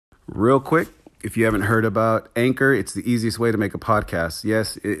Real quick, if you haven't heard about Anchor, it's the easiest way to make a podcast.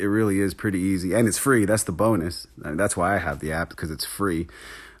 Yes, it really is pretty easy, and it's free. That's the bonus. That's why I have the app, because it's free.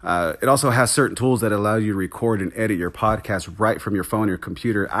 It also has certain tools that allow you to record and edit your podcast right from your phone or your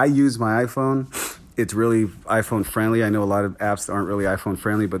computer. I use my iPhone. It's really iPhone friendly. I know a lot of apps aren't really iPhone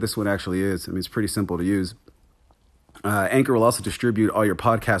friendly, but this one actually is. I mean, it's pretty simple to use. Anchor will also distribute all your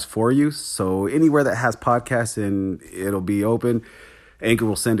podcasts for you. So anywhere that has podcasts and it'll be open, Anchor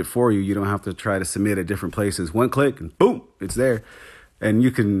will send it for you. You don't have to try to submit at different places. One click and boom, it's there. And you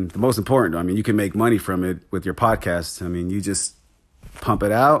can, the most important, I mean, you can make money from it with your podcast. I mean, you just pump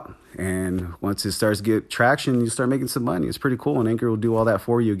it out, and once it starts to get traction, you start making some money. It's pretty cool. And Anchor will do all that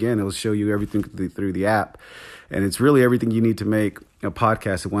for you again. It'll show you everything through the app. And it's really everything you need to make a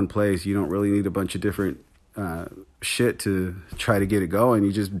podcast in one place. You don't really need a bunch of different shit to try to get it going.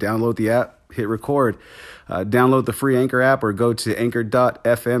 You just download the app, hit record, download the free Anchor app, or go to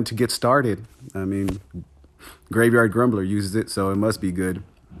anchor.fm to get started. I mean, Graveyard Grumbler uses it, so it must be good.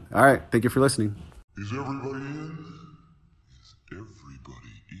 All right. Thank you for listening. Is everybody in? Is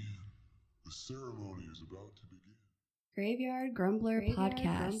everybody in? The ceremony is about to begin. Graveyard Grumbler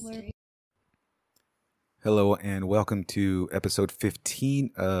Podcast. Hello and welcome to episode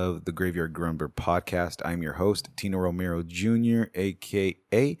 15 of the Graveyard Grumbler Podcast. I'm your host, Tino Romero Jr.,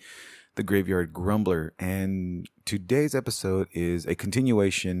 aka the Graveyard Grumbler, and today's episode is a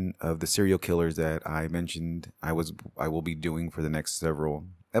continuation of the serial killers that I mentioned I will be doing for the next several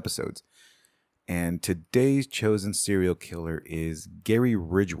episodes. And today's chosen serial killer is Gary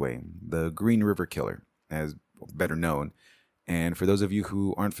Ridgway, the Green River Killer, as better known. And for those of you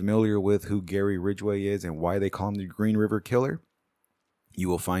who aren't familiar with who Gary Ridgway is and why they call him the Green River Killer, you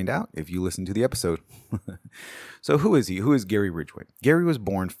will find out if you listen to the episode. So who is he? Who is Gary Ridgway? Gary was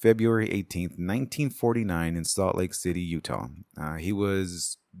born February 18th, 1949 in Salt Lake City, Utah. He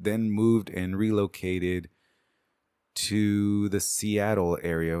was then moved and relocated to the Seattle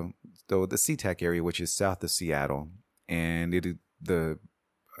area, so the SeaTac area, which is south of Seattle. And the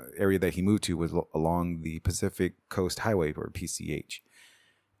area that he moved to was along the Pacific Coast Highway, or PCH.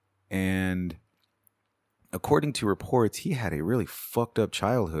 And according to reports, he had a really fucked up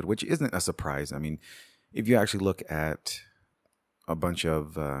childhood, which isn't a surprise. I mean, if you actually look at a bunch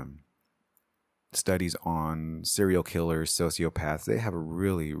of studies on serial killers, sociopaths, they have a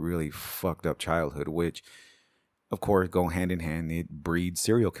really, really fucked up childhood, which, of course, go hand in hand. It breeds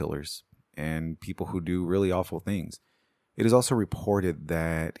serial killers and people who do really awful things. It is also reported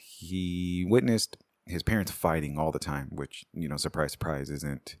that he witnessed his parents fighting all the time, which, you know, surprise, surprise,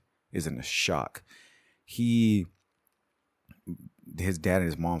 isn't a shock. His dad and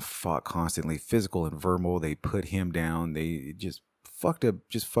his mom fought constantly, physical and verbal. They put him down. They just fucked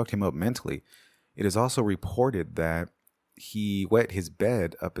him up mentally. It is also reported that he wet his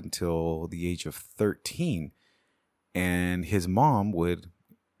bed up until the age of 13, and his mom would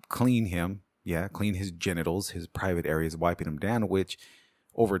clean his genitals, his private areas, wiping him down, which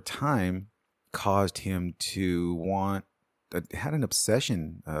over time caused him to had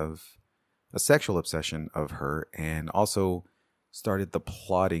a sexual obsession of her, and also started the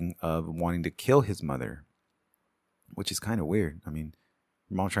plotting of wanting to kill his mother, which is kind of weird. I mean,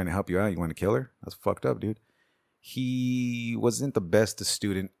 your mom trying to help you out, you want to kill her? That's fucked up, dude. He wasn't the best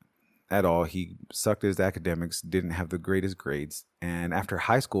student at all. He sucked at his academics, didn't have the greatest grades, and after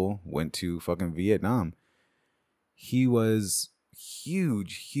high school went to fucking Vietnam. He was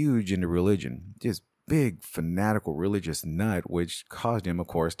huge into religion, just big fanatical religious nut, which caused him, of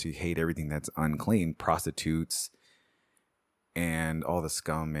course, to hate everything that's unclean, prostitutes and all the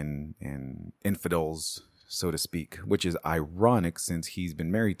scum and infidels, so to speak, which is ironic since he's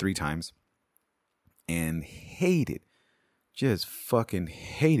been married 3 times and just fucking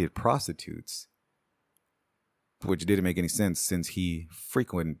hated prostitutes, which didn't make any sense since he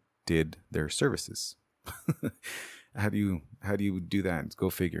frequented their services. How do you do that? Go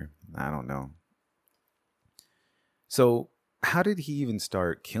figure. I don't know. So how did he even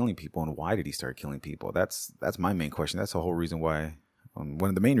start killing people, and why did he start killing people? That's my main question. That's the whole reason why, one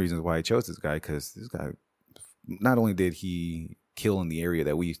of the main reasons why I chose this guy, because this guy, not only did he kill in the area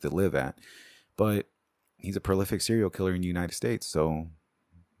that we used to live at, but he's a prolific serial killer in the United States. So,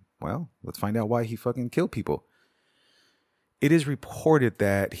 well, let's find out why he fucking killed people. It is reported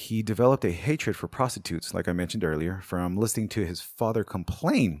that he developed a hatred for prostitutes, like I mentioned earlier, from listening to his father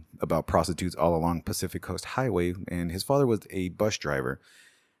complain about prostitutes all along Pacific Coast Highway. And his father was a bus driver.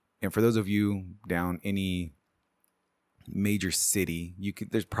 And for those of you down any major city,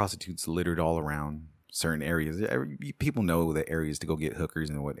 there's prostitutes littered all around. certain areas. People know the areas to go get hookers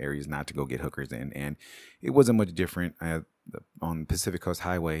and what areas not to go get hookers in. And it wasn't much different on Pacific Coast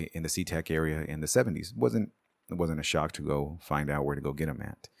Highway in the SeaTac area in the 70s. It wasn't a shock to go find out where to go get them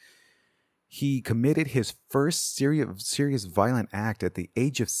at. He committed his first serious violent act at the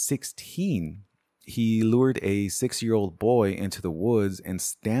age of 16. He lured a 6-year-old boy into the woods and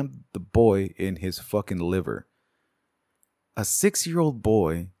stabbed the boy in his fucking liver. A 6-year-old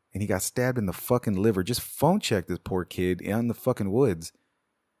boy, and he got stabbed in the fucking liver. Just phone checked this poor kid in the fucking woods.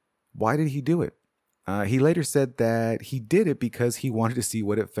 Why did he do it? He later said that he did it because he wanted to see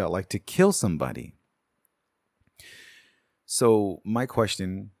what it felt like to kill somebody. So my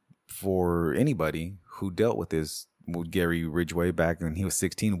question for anybody who dealt with this, with Gary Ridgway back when he was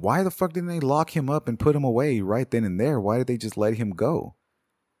 16, why the fuck didn't they lock him up and put him away right then and there? Why did they just let him go?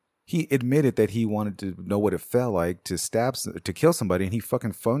 He admitted that he wanted to know what it felt like to kill somebody, and he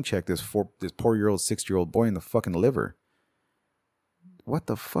fucking phone checked this poor 6-year-old boy in the fucking liver. What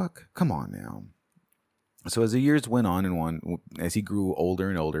the fuck? Come on now. So as the years went on, as he grew older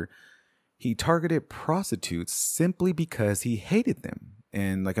and older, he targeted prostitutes simply because he hated them.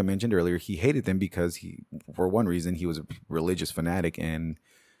 And like I mentioned earlier, he hated them because for one reason, he was a religious fanatic, and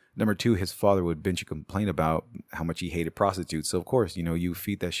number two, his father would bench a complaint about how much he hated prostitutes. So of course, you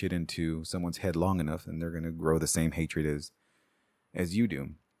feed that shit into someone's head long enough, and they're gonna grow the same hatred as you do.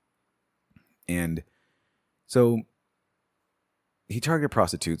 And so he targeted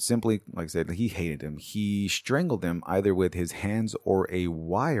prostitutes simply, like I said, he hated them. He strangled them either with his hands or a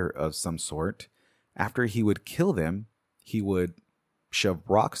wire of some sort. After he would kill them, he would shove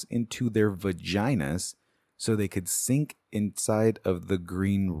rocks into their vaginas so they could sink inside of the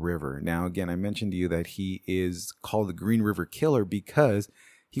Green River. Now, again, I mentioned to you that he is called the Green River Killer because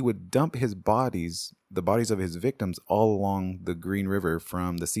he would dump the bodies of his victims all along the Green River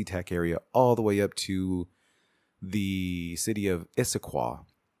from the SeaTac area all the way up to the city of Issaquah,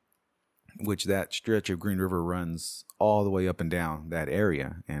 which that stretch of Green River runs all the way up and down that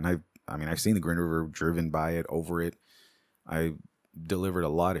area. And I've seen the Green River, driven by it, over it. I delivered a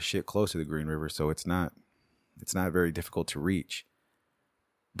lot of shit close to the Green River, so it's not very difficult to reach.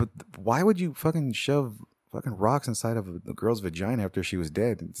 But why would you fucking shove fucking rocks inside of a girl's vagina after she was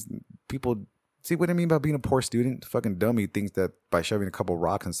dead? People see what I mean by being a poor student. Fucking dummy thinks that by shoving a couple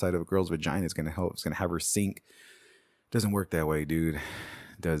rocks inside of a girl's vagina is gonna help. It's gonna have her sink. Doesn't work that way, dude.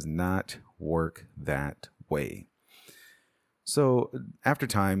 Does not work that way. So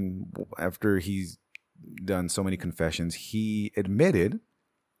after he's done so many confessions, he admitted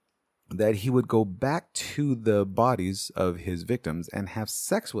that he would go back to the bodies of his victims and have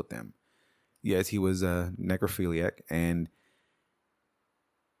sex with them. Yes, he was a necrophiliac, and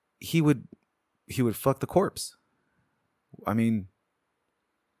he would fuck the corpse. I mean,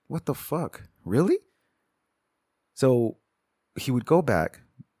 what the fuck? Really? So he would go back,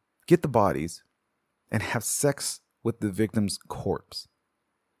 get the bodies, and have sex with the victim's corpse.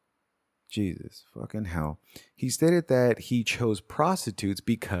 Jesus fucking hell. He stated that he chose prostitutes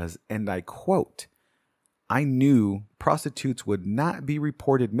because, and I quote, "I knew prostitutes would not be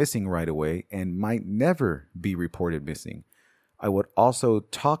reported missing right away and might never be reported missing. I would also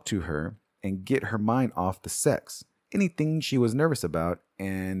talk to her and get her mind off the sex, anything she was nervous about,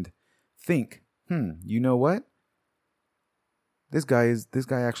 and think, you know what? This guy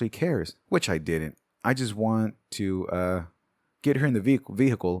actually cares," which I didn't. I just want to get her in the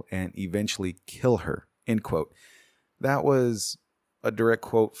vehicle and eventually kill her, end quote. That was a direct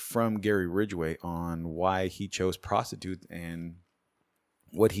quote from Gary Ridgway on why he chose prostitutes and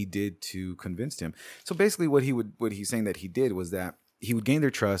what he did to convince him. So basically what he's saying that he did was that he would gain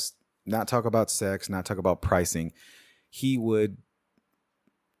their trust, not talk about sex, not talk about pricing. He would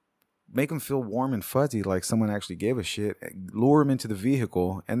make them feel warm and fuzzy, like someone actually gave a shit, lure him into the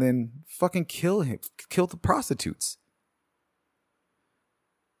vehicle, and then fucking kill the prostitutes.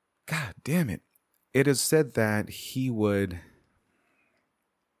 God damn it. It is said that he would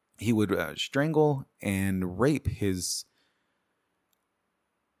strangle and rape his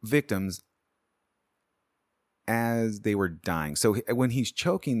victims as they were dying. So when he's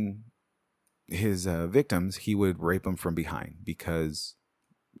choking his victims, he would rape them from behind because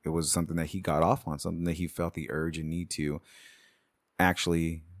it was something that he got off on, something that he felt the urge and need to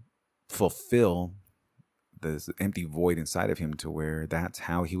actually fulfill this empty void inside of him, to where that's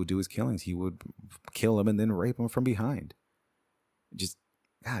how he would do his killings. He would kill them and then rape them from behind. Just,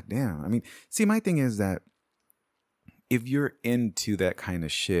 god damn. I mean, see, my thing is that if you're into that kind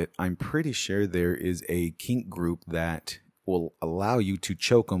of shit, I'm pretty sure there is a kink group that will allow you to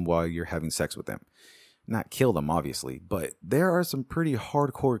choke them while you're having sex with them. Not kill them, obviously, but there are some pretty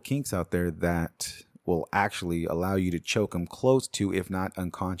hardcore kinks out there that will actually allow you to choke them close to, if not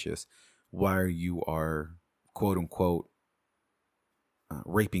unconscious, while you are, quote unquote,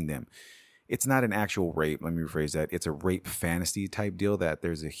 raping them. It's not an actual rape. Let me rephrase that. It's a rape fantasy type deal that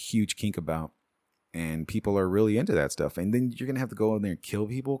there's a huge kink about, and people are really into that stuff. And then you're going to have to go in there and kill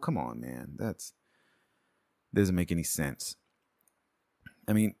people? Come on, man. That doesn't make any sense.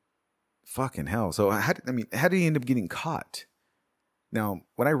 I mean, fucking hell. So how did he end up getting caught? Now,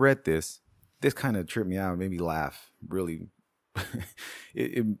 when I read this kind of tripped me out, made me laugh. Really,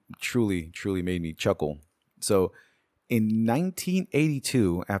 it truly made me chuckle. So in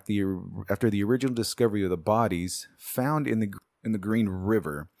 1982, after the original discovery of the bodies found in the Green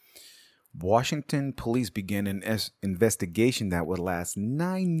River, Washington police began an investigation that would last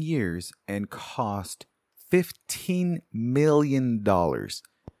 9 years and cost $15 million.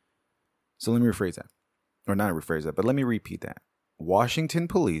 So let me rephrase that. Or not rephrase that, but let me repeat that. Washington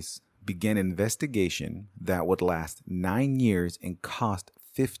police began an investigation that would last 9 years and cost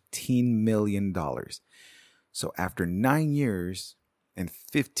 $15 million. So after 9 years and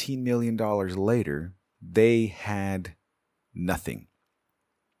 $15 million later, they had nothing.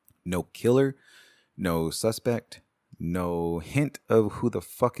 No killer, no suspect, no hint of who the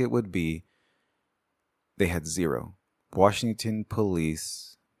fuck it would be. They had zero. Washington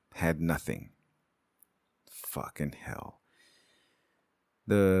police had nothing. Fucking hell.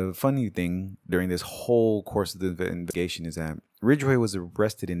 The funny thing during this whole course of the investigation is that Ridgway was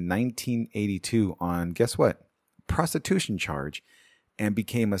arrested in 1982 on, guess what? Prostitution charge, and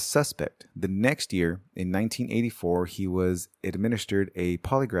became a suspect. The next year, in 1984, he was administered a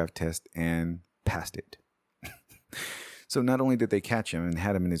polygraph test and passed it. So not only did they catch him and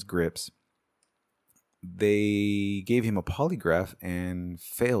had him in his grips, they gave him a polygraph and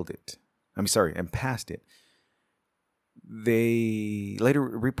failed it. And passed it.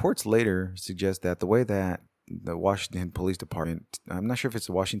 Reports later suggest that the way that the Washington Police Department, I'm not sure if it's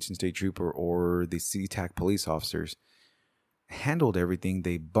the Washington State Trooper or the SeaTac police officers, handled everything.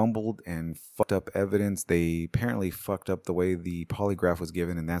 They bumbled and fucked up evidence. They apparently fucked up the way the polygraph was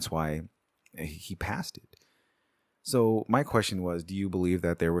given, and that's why he passed it. So my question was, do you believe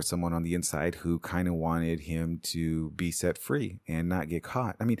that there was someone on the inside who kind of wanted him to be set free and not get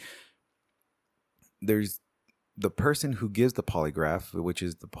caught? I mean, there's the person who gives the polygraph, which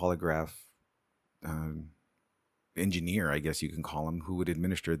is the polygraph engineer, I guess you can call him, who would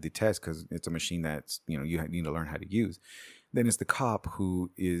administer the test because it's a machine that's, you need to learn how to use. Then it's the cop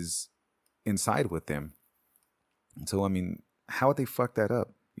who is inside with them. So, I mean, how would they fuck that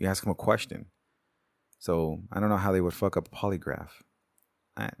up? You ask them a question. So I don't know how they would fuck up a polygraph.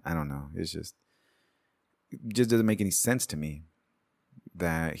 I don't know. It just doesn't make any sense to me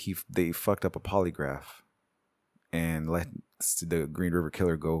that they fucked up a polygraph and let the Green River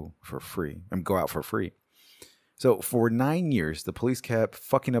Killer go out for free. So for 9 years, the police kept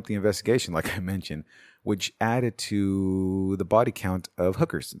fucking up the investigation, like I mentioned, which added to the body count of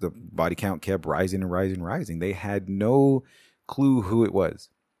hookers. The body count kept rising and rising and rising. They had no clue who it was.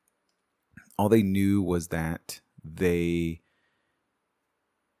 All they knew was that they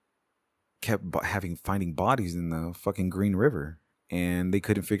kept finding bodies in the fucking Green River, and they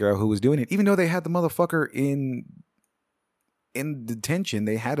couldn't figure out who was doing it. Even though they had the motherfucker in detention,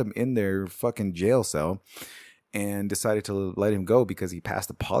 they had him in their fucking jail cell and decided to let him go because he passed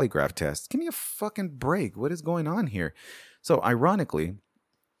the polygraph test. Give me a fucking break. What is going on here? So ironically,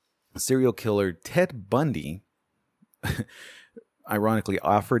 serial killer Ted Bundy ironically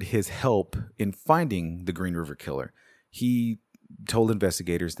offered his help in finding the Green River Killer. He told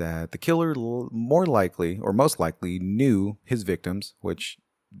investigators that the killer most likely knew his victims, which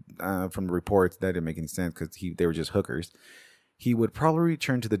from the reports that didn't make any sense because they were just hookers. He would probably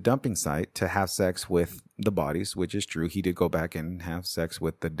return to the dumping site to have sex with the bodies, which is true. He did go back and have sex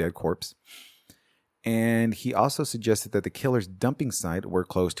with the dead corpse. And he also suggested that the killer's dumping site were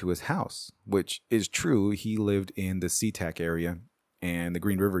close to his house, which is true. He lived in the SeaTac area, and the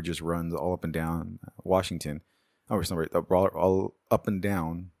Green River just runs all up and down Washington. All up and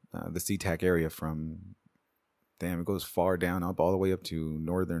down the SeaTac area it goes far down up all the way up to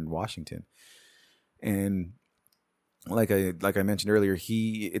northern Washington. And like I mentioned earlier,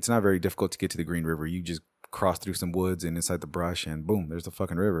 it's not very difficult to get to the Green River. You just cross through some woods and inside the brush, and boom, there's the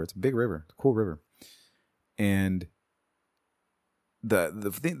fucking river. It's a big river. It's a cool river. And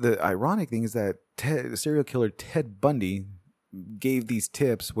the ironic thing is that the serial killer Ted Bundy gave these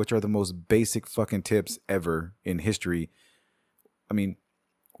tips, which are the most basic fucking tips ever in history. I mean,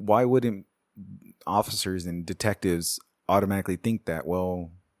 why wouldn't officers and detectives automatically think that?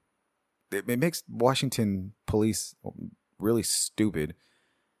 Well, it makes Washington police really stupid.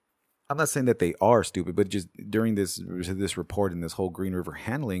 I'm not saying that they are stupid, but just during this report and this whole Green River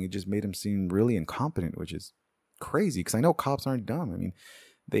handling, it just made him seem really incompetent, which is crazy because I know cops aren't dumb. I mean,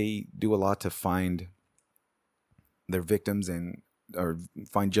 they do a lot to find their victims or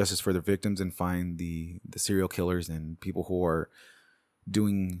find justice for their victims and find the serial killers and people who are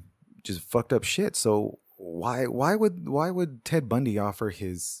doing just fucked up shit. So why would Ted Bundy offer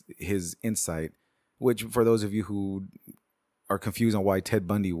his insight? Which, for those of you who are confused on why Ted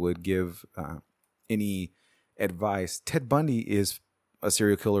Bundy would give any advice, Ted Bundy is a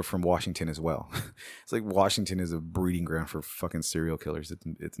serial killer from Washington as well. It's like Washington is a breeding ground for fucking serial killers.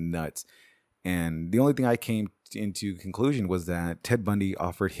 It's nuts. And the only thing I came into conclusion was that Ted Bundy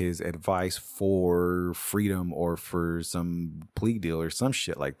offered his advice for freedom or for some plea deal or some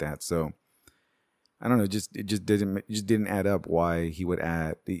shit like that. So I don't know. It just didn't add up. Why he would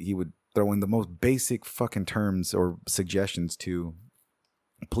throw in the most basic fucking terms or suggestions to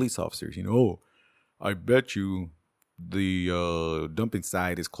police officers. You know, oh, I bet you the dumping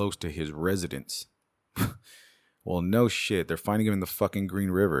site is close to his residence. Well, no shit. They're finding him in the fucking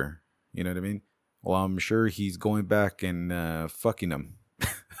Green River. You know what I mean? Well, I'm sure he's going back and fucking them.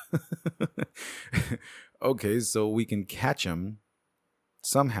 Okay, so we can catch him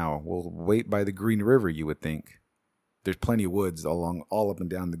somehow. We'll wait by the Green River, you would think. There's plenty of woods all up and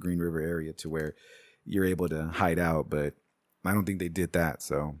down the Green River area to where you're able to hide out, but I don't think they did that,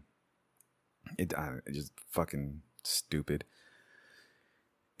 so it's just fucking stupid.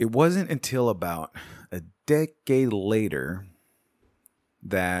 It wasn't until about a decade later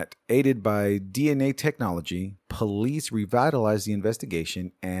that, aided by DNA technology, police revitalized the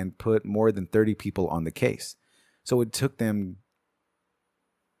investigation and put more than 30 people on the case. So it took them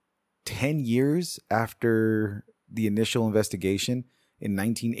 10 years after the initial investigation in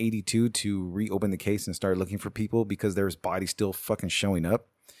 1982 to reopen the case and start looking for people because there was bodies still fucking showing up.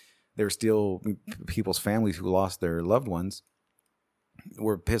 There were still people's families who lost their loved ones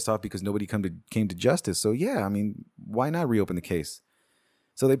were pissed off because nobody came to justice. So yeah, I mean, why not reopen the case?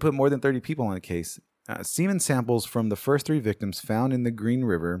 So they put more than 30 people on the case. Semen samples from the first 3 victims found in the Green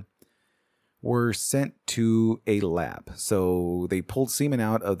River were sent to a lab. So they pulled semen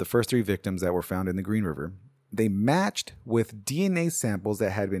out of the first 3 victims that were found in the Green River. They matched with DNA samples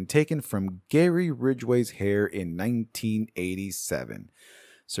that had been taken from Gary Ridgway's hair in 1987.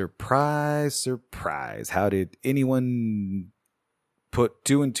 Surprise, surprise. How did anyone put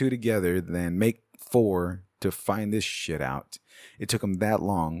 2 and 2 together, then make 4 to find this shit out? It took them that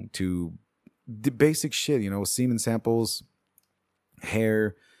long to the basic shit, you know, semen samples,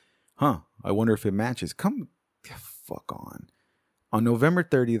 hair. I wonder if it matches. Come fuck on. On November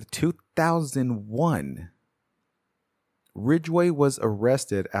 30th, 2001, Ridgway was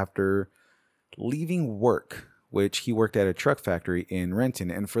arrested after leaving work, which he worked at a truck factory in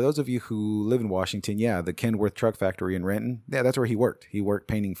Renton. And for those of you who live in Washington, yeah, the Kenworth truck factory in Renton, yeah, that's where he worked. He worked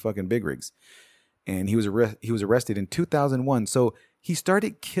painting fucking big rigs. And he was arrested in 2001. So he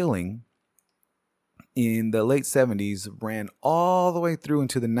started killing in the late 70s, ran all the way through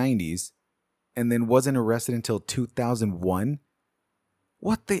into the 90s, and then wasn't arrested until 2001.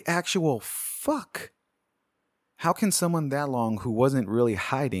 What the actual fuck? How can someone that long who wasn't really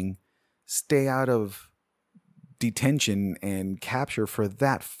hiding stay out of detention and capture for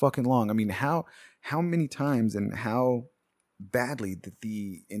that fucking long? I mean, how many times and how badly did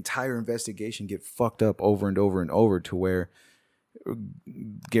the entire investigation get fucked up over and over and over to where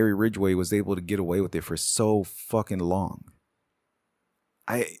Gary Ridgway was able to get away with it for so fucking long?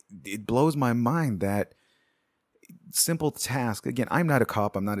 It blows my mind that simple task. Again, I'm not a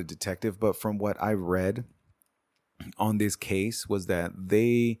cop, I'm not a detective, but from what I read on this case was that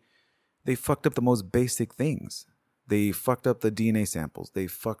they fucked up the most basic things. They fucked up the DNA samples. They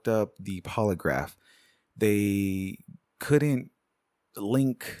fucked up the polygraph. They couldn't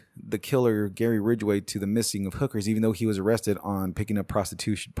link the killer Gary Ridgway to the missing of hookers, even though he was arrested on picking up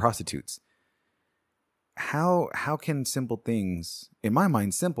prostitutes. How can simple things, in my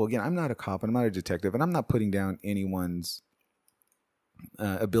mind, simple? Again, I'm not a cop and I'm not a detective, and I'm not putting down anyone's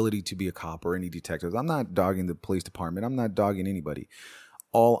ability to be a cop or any detectives. I'm not dogging the police department. I'm not dogging anybody.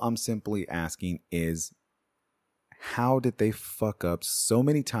 All I'm simply asking is, how did they fuck up so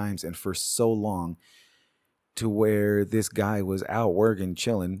many times and for so long to where this guy was out working,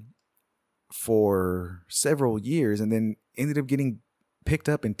 chilling for several years and then ended up getting picked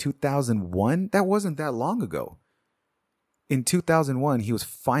up in 2001? That wasn't that long ago. In 2001, he was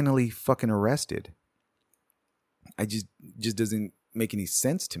finally fucking arrested. I just doesn't make any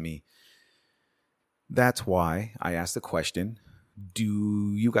sense to me. That's why I asked the question,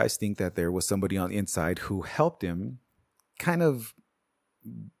 do you guys think that there was somebody on the inside who helped him kind of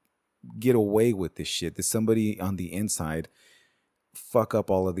get away with this shit? Did somebody on the inside fuck up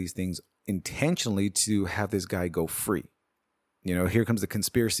all of these things intentionally to have this guy go free? You know, here comes the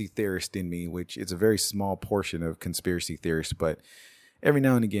conspiracy theorist in me, which is a very small portion of conspiracy theorists, but every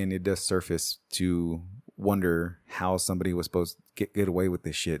now and again it does surface to wonder how somebody was supposed to get away with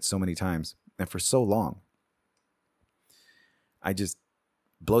this shit so many times and for so long. It just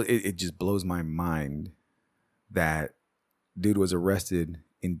blows my mind that dude was arrested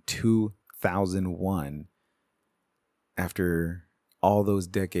in 2001 after all those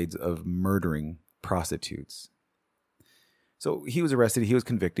decades of murdering prostitutes. So he was arrested. He was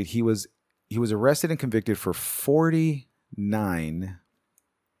convicted. He was arrested and convicted for 49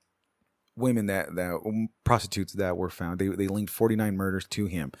 women that prostitutes that were found. They linked 49 murders to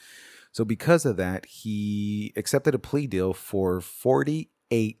him. So because of that, he accepted a plea deal for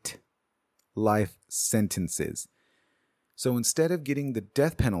 48 life sentences. So instead of getting the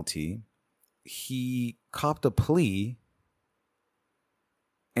death penalty, he copped a plea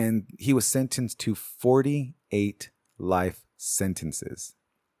and he was sentenced to 48 life sentences.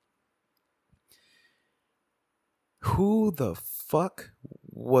 Who the fuck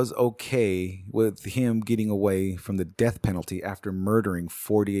was okay with him getting away from the death penalty after murdering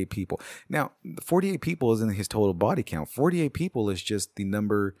 48 people? Now, 48 people isn't his total body count. 48 people is just the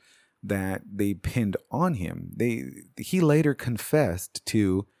number that they pinned on him. He later confessed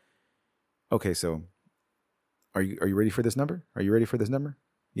to. Okay, so are you ready for this number? Are you ready for this number?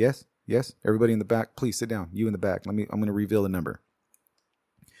 Yes? Yes? Everybody in the back, please sit down. You in the back. I'm going to reveal the number.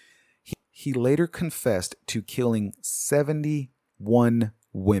 He later confessed to killing 71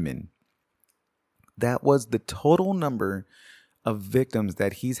 women. That was the total number of victims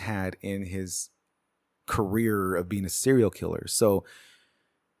that he's had in his career of being a serial killer. So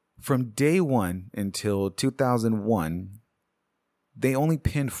from day one until 2001, they only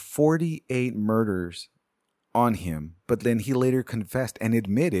pinned 48 murders on him, but then he later confessed and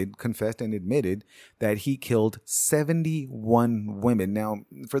admitted that he killed 71 women. Now,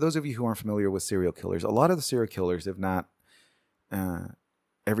 for those of you who aren't familiar with serial killers, a lot of the serial killers, if not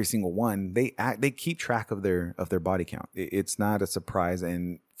every single one, they keep track of their body count. It's not a surprise,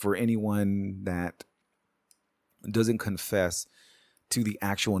 and for anyone that doesn't confess to the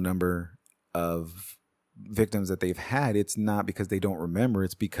actual number of victims that they've had, it's not because they don't remember,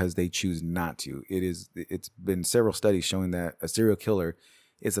 it's because they choose not to. It's been several studies showing that a serial killer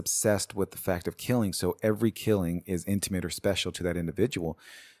is obsessed with the fact of killing, so every killing is intimate or special to that individual.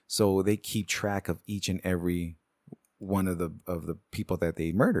 So they keep track of each and every one of the people that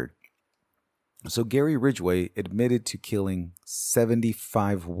they murdered. So Gary Ridgway admitted to killing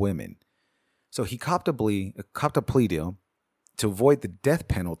 75 women. So he copped a plea deal to avoid the death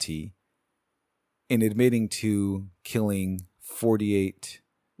penalty in admitting to killing 48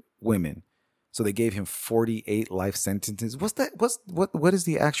 women. So they gave him 48 life sentences. What is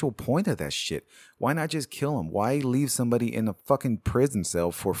the actual point of that shit? Why not just kill him? Why leave somebody in a fucking prison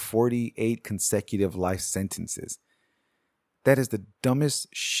cell for 48 consecutive life sentences? That is the dumbest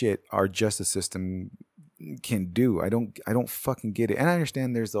shit our justice system can do. I don't fucking get it. And I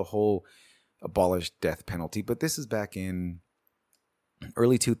understand there's the whole abolished death penalty, but this is back in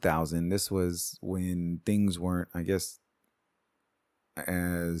early 2000. This was when things weren't, I guess,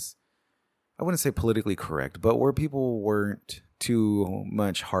 as, I wouldn't say politically correct, but where people weren't too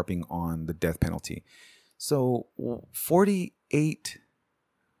much harping on the death penalty. So 48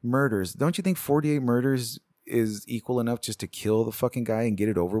 murders. Don't you think 48 murders is equal enough just to kill the fucking guy and get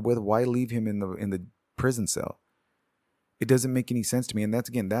it over with? Why leave him in the prison cell? It doesn't make any sense to me. And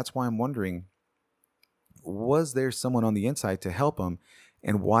that's why I'm wondering, was there someone on the inside to help him?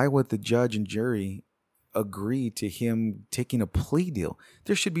 And why would the judge and jury agree to him taking a plea deal?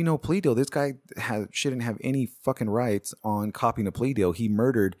 There should be no plea deal. This guy shouldn't have any fucking rights on copying a plea deal. He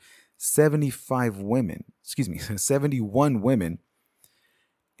murdered 71 women,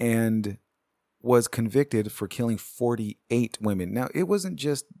 and was convicted for killing 48 women. Now, it wasn't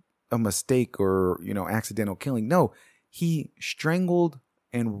just a mistake or, accidental killing. No, he strangled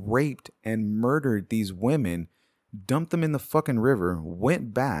and raped and murdered these women, dumped them in the fucking river,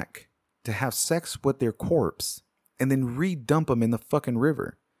 went back to have sex with their corpse, and then re-dump them in the fucking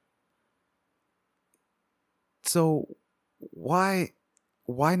river. So why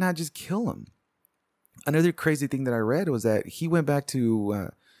not just kill him? Another crazy thing that I read was that he went back to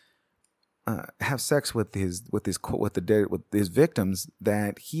have sex with his victims,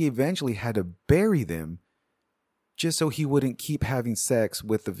 that he eventually had to bury them just so he wouldn't keep having sex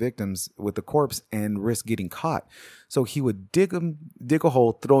with the victims, with the corpse, and risk getting caught. So he would dig a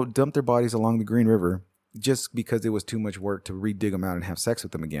hole, dump their bodies along the Green River, just because it was too much work to re-dig them out and have sex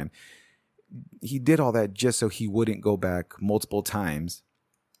with them again. He did all that just so he wouldn't go back multiple times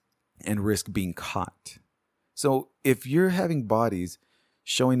and risk being caught. So if you're having bodies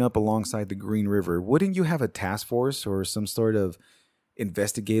showing up alongside the Green River, wouldn't you have a task force or some sort of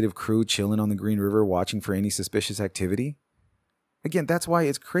investigative crew chilling on the Green River watching for any suspicious activity? Again, that's why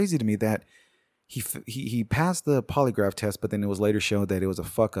it's crazy to me that he passed the polygraph test, but then it was later shown that it was a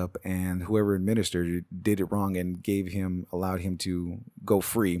fuck up, and whoever administered it did it wrong and allowed him to go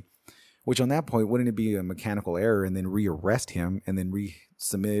free. Which on that point, wouldn't it be a mechanical error and then rearrest him and then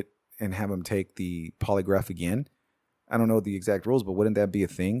resubmit and have him take the polygraph again? I don't know the exact rules, but wouldn't that be a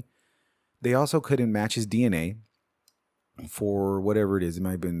thing? They also couldn't match his DNA for whatever it is. It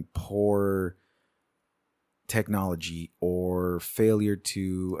might have been poor technology or failure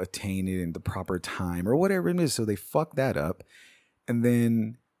to attain it in the proper time or whatever it is. So they fucked that up. And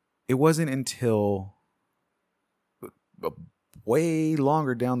then it wasn't until way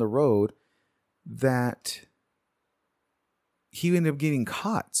longer down the road that he ended up getting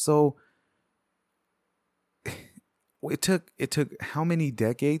caught. So it took how many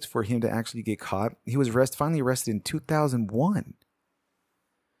decades for him to actually get caught? He was finally arrested in 2001.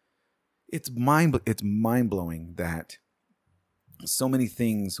 It's mind-blowing that so many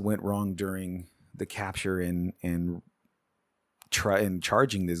things went wrong during the capture and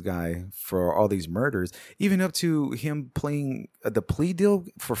charging this guy for all these murders, even up to him playing the plea deal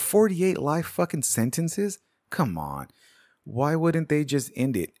for 48 life fucking sentences. Come on. Why wouldn't they just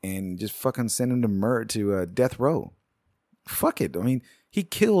end it and just fucking send him to death row? Fuck it. I mean, he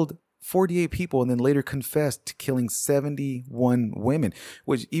killed 48 people and then later confessed to killing 71 women,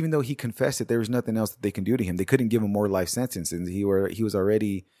 which even though he confessed it, there was nothing else that they can do to him. They couldn't give him more life sentences. He was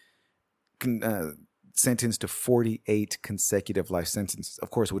already sentenced to 48 consecutive life sentences,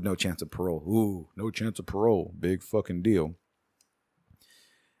 of course, with no chance of parole. Ooh, no chance of parole. Big fucking deal.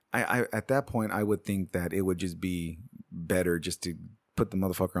 I at that point, I would think that it would just be better just to put the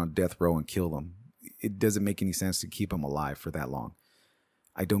motherfucker on death row and kill him. It doesn't make any sense to keep him alive for that long.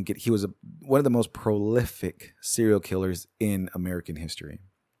 He was one of the most prolific serial killers in American history.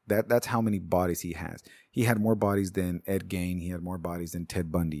 That's how many bodies he has. He had more bodies than Ed Gein. He had more bodies than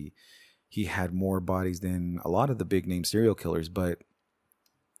Ted Bundy. He had more bodies than a lot of the big name serial killers, but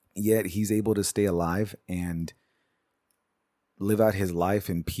yet he's able to stay alive and live out his life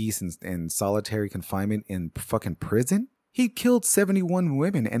in peace and solitary confinement in fucking prison. He killed 71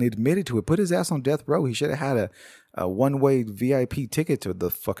 women and admitted to it, put his ass on death row. He should have had a one-way VIP ticket to the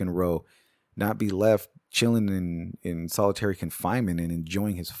fucking row, not be left chilling in solitary confinement and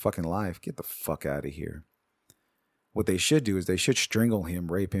enjoying his fucking life. Get the fuck out of here. What they should do is they should strangle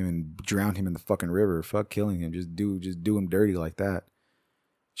him, rape him, and drown him in the fucking river. Fuck killing him. Just do him dirty like that.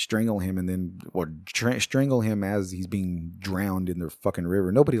 Strangle him and then, strangle him as he's being drowned in the fucking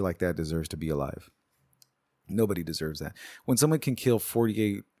river. Nobody like that deserves to be alive. Nobody deserves that. When someone can kill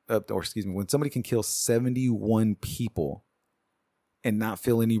when somebody can kill 71 people and not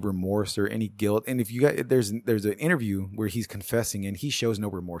feel any remorse or any guilt. And if you got, there's an interview where he's confessing and he shows no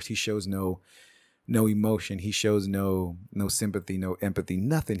remorse. He shows no emotion. He shows no sympathy, no empathy,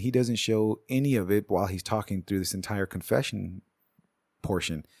 nothing. He doesn't show any of it while he's talking through this entire confession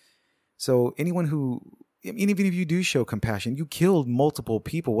portion. So even if you do show compassion, you killed multiple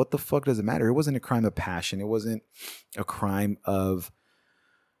people. What the fuck does it matter? It wasn't a crime of passion. It wasn't a crime of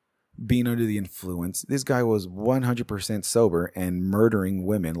being under the influence. This guy was 100% sober and murdering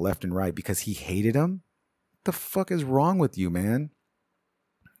women left and right because he hated them. What the fuck is wrong with you, man?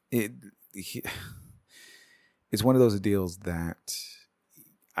 It's one of those deals that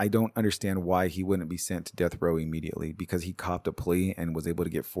I don't understand why he wouldn't be sent to death row immediately, because he copped a plea and was able to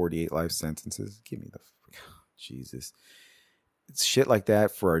get 48 life sentences. Give me the Jesus. It's shit like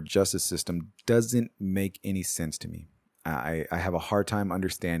that for our justice system doesn't make any sense to me. I have a hard time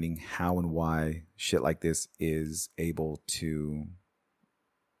understanding how and why shit like this is able to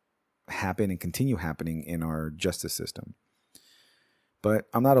happen and continue happening in our justice system. But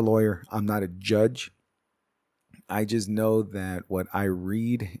I'm not a lawyer. I'm not a judge. I just know that what I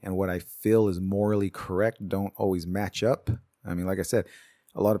read and what I feel is morally correct don't always match up. I mean, like I said,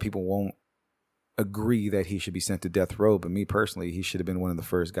 a lot of people won't agree that he should be sent to death row, but me personally, he should have been one of the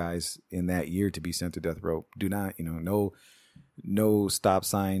first guys in that year to be sent to death row. Do not, no stop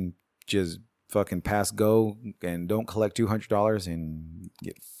sign, just fucking pass go and don't collect $200 and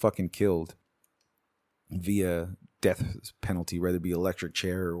get fucking killed via death penalty, whether it be electric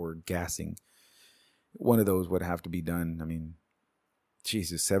chair or gassing. One of those would have to be done. I mean,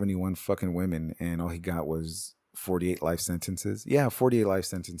 Jesus, 71 fucking women, and all he got was 48 life sentences. Yeah, 48 life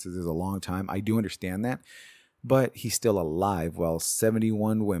sentences is a long time. I do understand that. But he's still alive while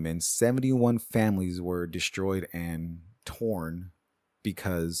 71 women, 71 families were destroyed and torn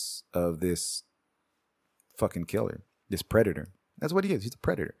because of this fucking killer, this predator. That's what he is. He's a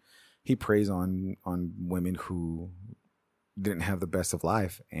predator. He preys on women who didn't have the best of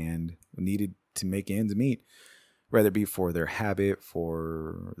life and needed to make ends meet, whether it be for their habit,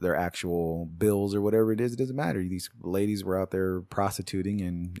 for their actual bills or whatever it is. It doesn't matter. These ladies were out there prostituting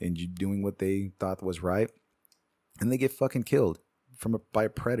and doing what they thought was right. And they get fucking killed by a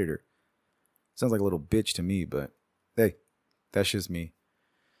predator. Sounds like a little bitch to me, but hey, that's just me.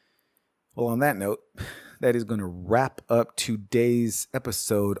 Well, on that note, that is going to wrap up today's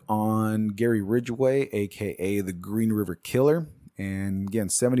episode on Gary Ridgway, a.k.a. the Green River Killer. And again,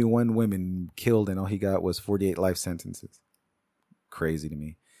 71 women killed, and all he got was 48 life sentences. Crazy to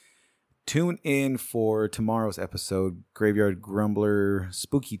me. Tune in for tomorrow's episode, Graveyard Grumbler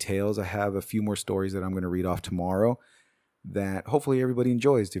Spooky Tales. I have a few more stories that I'm going to read off tomorrow that hopefully everybody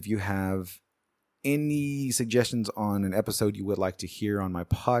enjoys. If you have any suggestions on an episode you would like to hear on my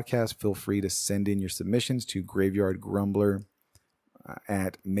podcast, feel free to send in your submissions to graveyardgrumbler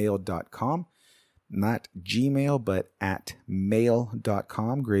at mail.com. Not Gmail, but at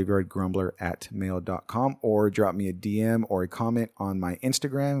mail.com, graveyardgrumbler at mail.com, or drop me a DM or a comment on my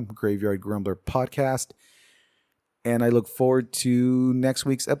Instagram, Graveyard Grumbler Podcast. And I look forward to next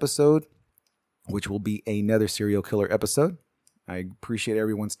week's episode, which will be another serial killer episode. I appreciate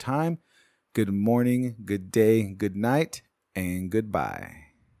everyone's time. Good morning, good day, good night, and goodbye.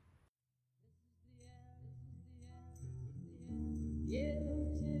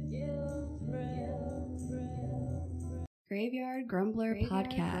 Graveyard Grumbler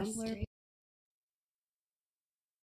Podcast.